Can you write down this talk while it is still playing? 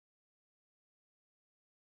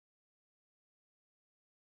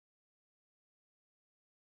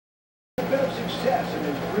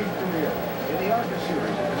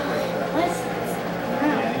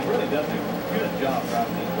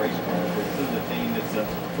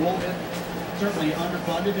little bit certainly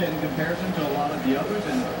underfunded in comparison to a lot of the others,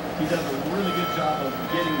 and he does a really good job of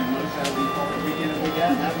getting the most out of these calls week in and week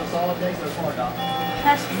out, and having a solid day so far, Doc.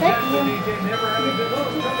 That's DJ, never having been low.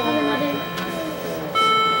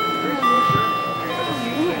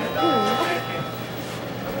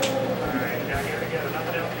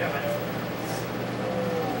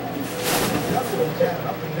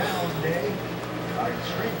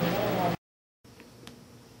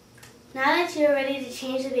 Now that you're ready to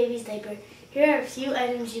change the baby's diaper, here are a few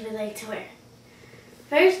items you would like to wear.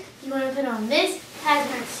 First, you want to put on this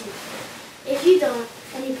hazmat suit. If you don't,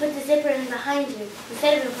 and you put the zipper in behind you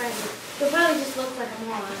instead of in front of you, you'll probably just look like a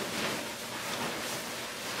moron.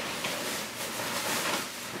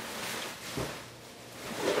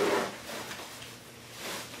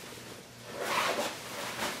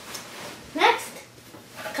 Next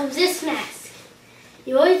comes this mask.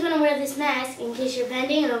 You always want to wear this mask in case you're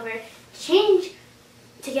bending over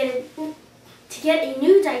to get a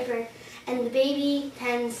new diaper, and the baby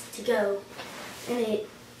tends to go, and it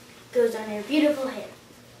goes on your beautiful hair.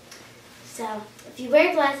 So if you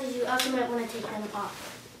wear glasses, you also might want to take them off.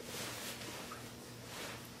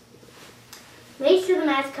 Make sure the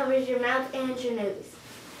mask covers your mouth and your nose.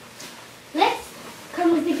 Next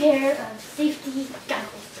comes a pair of safety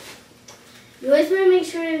goggles. You always want to make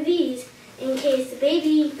sure of these in case the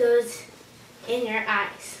baby goes in your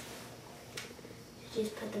eyes.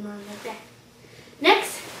 Just put them on like that.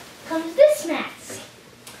 Next comes this mask.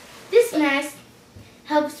 This mask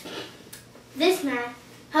helps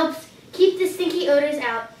keep the stinky odors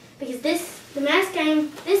out, because this mask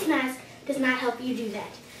does not help you do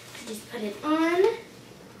that. So just put it on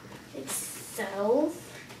like so.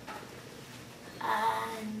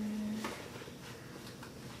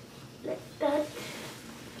 Like that.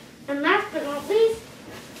 And last but not least,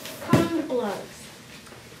 come the gloves.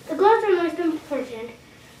 The gloves are most important,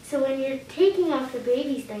 so when you're taking off the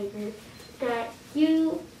baby's diaper, that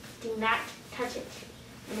you do not touch it.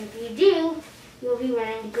 And if you do, you'll be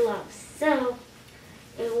wearing gloves, so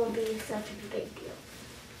it won't be such a big deal.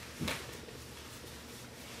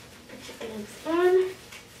 Put your gloves on, like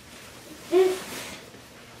this,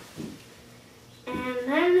 and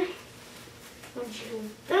then once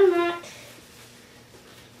you've done that,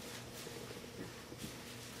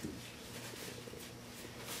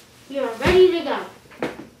 you are ready to go.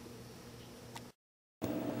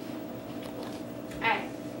 Alright,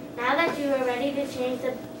 now that you are ready to change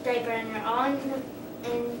the diaper and you're all in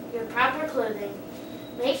your proper clothing,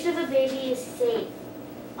 make sure the baby is safe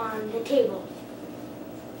on the table.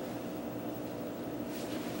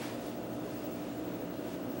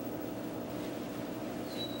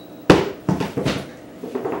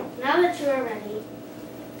 Now that you are ready,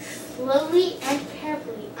 slowly and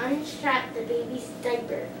carefully unstrap the baby's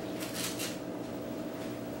diaper.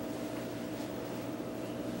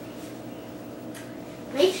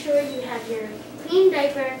 Make sure you have your clean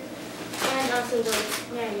diaper and also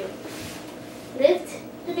those near you. Lift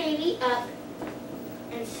the baby up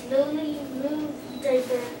and slowly move the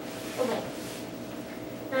diaper away.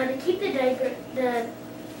 Now to keep the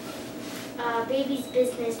baby's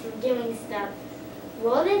business from doing stuff,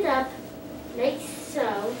 roll it up like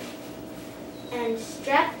so and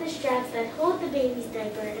strap the straps that hold the baby's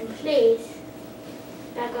diaper in place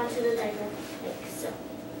back onto the diaper like so.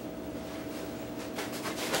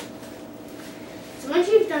 So once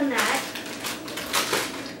you've done that,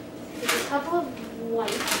 take a couple of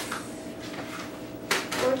wipes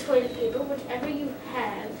or toilet paper, whichever you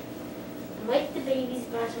have, and wipe the baby's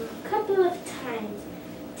bottom a couple of times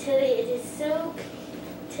till it is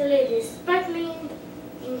sparkling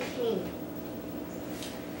and clean.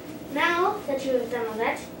 Now that you have done all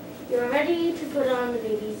that, you are ready to put on the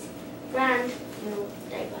baby's brand new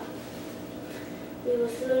diaper. We will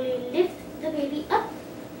slowly lift the baby up,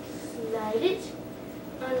 slide it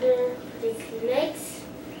under, put its legs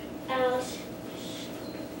out,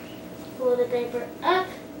 pull the diaper up,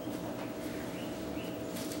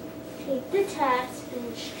 take the tabs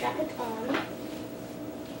and strap it on.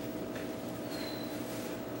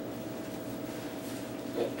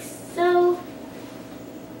 Like so.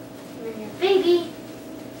 And then your baby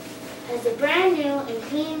has a brand new and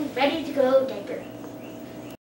clean, ready to go diaper.